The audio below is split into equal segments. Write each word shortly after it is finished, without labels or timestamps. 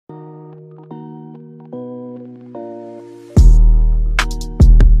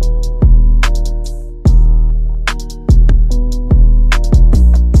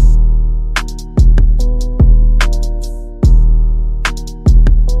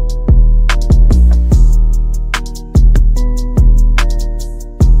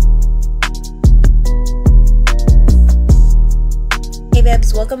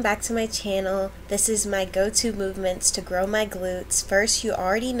welcome back to my channel. This is my go-to movements to grow my glutes. First, you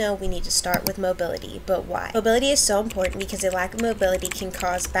already know we need to start with mobility, but why? Mobility is so important because a lack of mobility can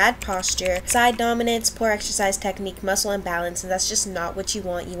cause bad posture, side dominance, poor exercise technique, muscle imbalance, and that's just not what you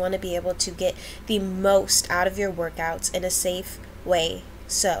want. You want to be able to get the most out of your workouts in a safe way.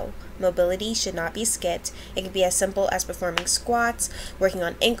 So, mobility should not be skipped. It can be as simple as performing squats, working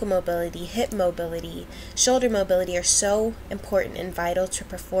on ankle mobility, hip mobility, shoulder mobility are so important and vital to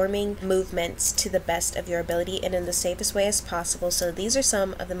performing movements to the best of your ability and in the safest way as possible. So these are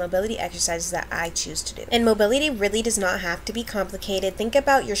some of the mobility exercises that I choose to do. And mobility really does not have to be complicated. Think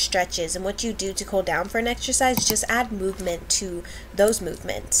about your stretches and what you do to cool down for an exercise. Just add movement to those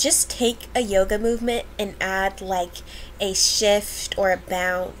movements. Just take a yoga movement and add like a shift or a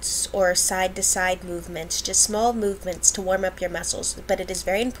bounce or side to side movements, just small movements to warm up your muscles. But it is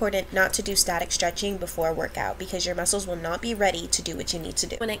very important not to do static stretching before a workout because your muscles will not be ready to do what you need to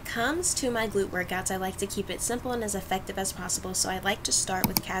do. When it comes to my glute workouts, I like to keep it simple and as effective as possible, so I like to start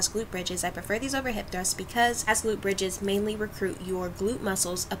with Kas Glute Bridges. I prefer these over hip thrusts because Kas Glute Bridges mainly recruit your glute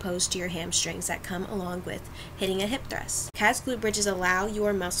muscles opposed to your hamstrings that come along with hitting a hip thrust. Kas Glute Bridges allow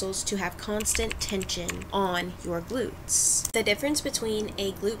your muscles to have constant tension on your glutes. The difference between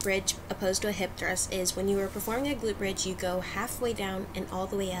a glute bridge opposed to a hip thrust is when you are performing a glute bridge, you go halfway down and all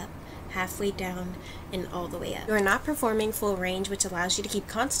the way up, halfway down and all the way up. You are not performing full range, which allows you to keep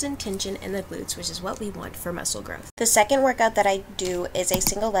constant tension in the glutes, which is what we want for muscle growth. The second workout that I do is a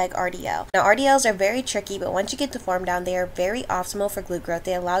single leg RDL. Now RDLs are very tricky, but once you get the form down, they are very optimal for glute growth.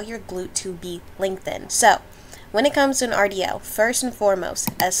 They allow your glute to be lengthened. So when it comes to an RDL, first and foremost,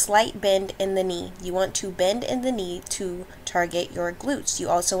 a slight bend in the knee. You want to bend in the knee to target your glutes. You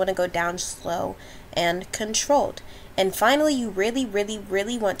also want to go down slow and controlled. And finally, you really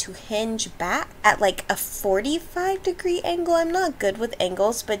want to hinge back at like a 45-degree angle. I'm not good with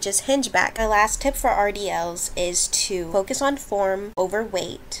angles, but just hinge back. My last tip for RDLs is to focus on form over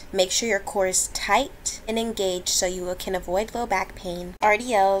weight. Make sure your core is tight and engaged so you can avoid low back pain.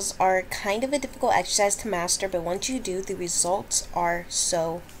 RDLs are kind of a difficult exercise to master, but once you do, the results are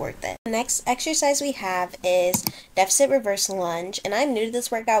so worth it. The next exercise we have is deficit reverse lunge, and I'm new to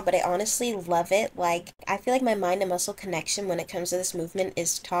this workout, but I honestly love it. Like, I feel like my mind and muscle connection when it comes to this movement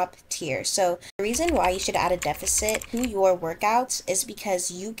is top tier. So the reason why you should add a deficit to your workouts is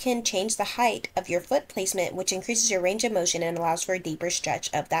because you can change the height of your foot placement, which increases your range of motion and allows for a deeper stretch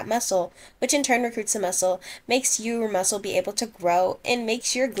of that muscle, which in turn recruits the muscle, makes your muscle be able to grow, and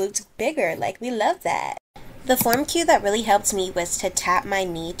makes your glutes bigger. Like, we love that. The form cue that really helped me was to tap my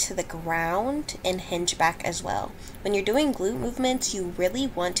knee to the ground and hinge back as well. When you're doing glute movements, you really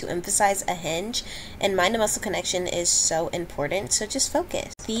want to emphasize a hinge, and mind to muscle connection is so important, so just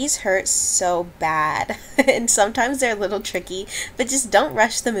focus. These hurt so bad, and sometimes they're a little tricky, but just don't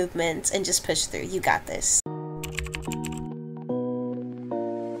rush the movements and just push through. You got this.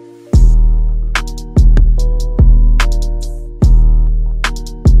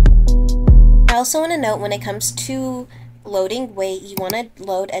 I also want to note, when it comes to loading weight, you want to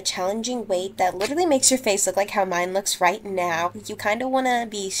load a challenging weight that literally makes your face look like how mine looks right now. You kind of want to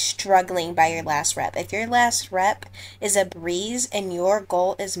be struggling by your last rep. If your last rep is a breeze and your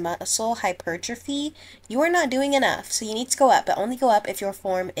goal is muscle hypertrophy, you are not doing enough. So you need to go up, but only go up if your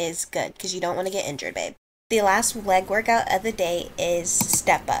form is good, because you don't want to get injured, babe. The last leg workout of the day is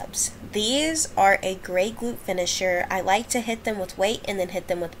step-ups. These are a great glute finisher. I like to hit them with weight and then hit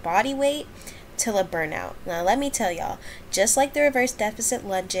them with body weight till a burnout. Now let me tell y'all, just like the reverse deficit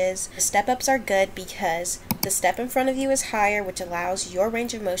lunges, the step-ups are good because the step in front of you is higher, which allows your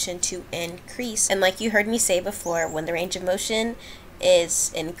range of motion to increase. And like you heard me say before, when the range of motion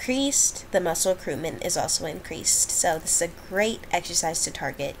is increased, the muscle recruitment is also increased. So this is a great exercise to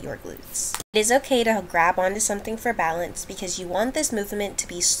target your glutes. It is okay to grab onto something for balance because you want this movement to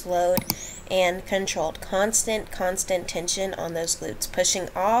be slowed and controlled. Constant tension on those glutes, pushing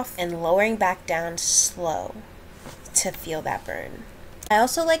off and lowering back down slow to feel that burn. I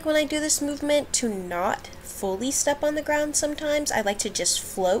also like, when I do this movement, to not fully step on the ground sometimes. I like to just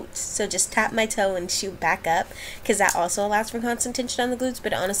float, so just tap my toe and shoot back up, because that also allows for constant tension on the glutes,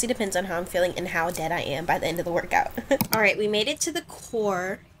 but it honestly depends on how I'm feeling and how dead I am by the end of the workout. Alright, we made it to the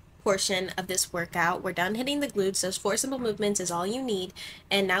core portion of this workout. We're done hitting the glutes. Those 4 simple movements is all you need,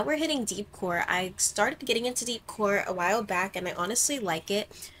 and now we're hitting deep core. I started getting into deep core a while back, and I honestly like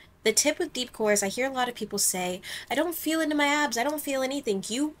it. The tip with deep core is, I hear a lot of people say, I don't feel into my abs, I don't feel anything.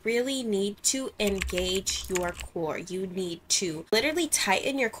 You really need to engage your core. You need to literally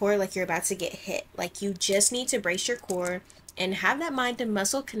tighten your core like you're about to get hit. Like, you just need to brace your core And have that mind to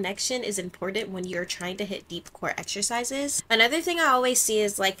muscle connection is important when you're trying to hit deep core exercises. Another thing I always see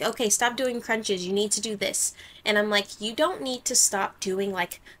is like, okay, stop doing crunches, you need to do this. And I'm like, you don't need to stop doing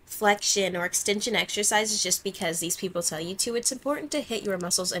like flexion or extension exercises just because these people tell you to. It's important to hit your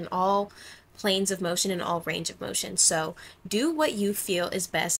muscles in all planes of motion and all range of motion. So do what you feel is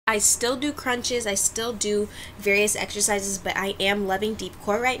best. I still do crunches, I still do various exercises, but I am loving deep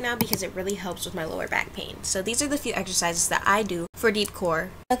core right now because it really helps with my lower back pain. So these are the few exercises that I do for deep core.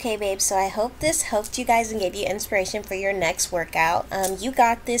 Okay, babes, so I hope this helped you guys and gave you inspiration for your next workout. You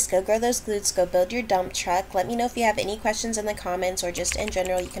got this. Go grow those glutes. Go build your dump truck. Let me know if you have any questions in the comments or just in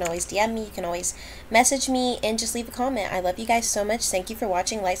general. You can always DM me. You can always message me and just leave a comment. I love you guys so much. Thank you for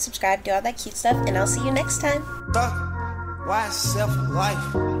watching. Like, subscribe, do all that cute stuff, and I'll see you next time. Why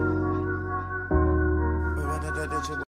self-life?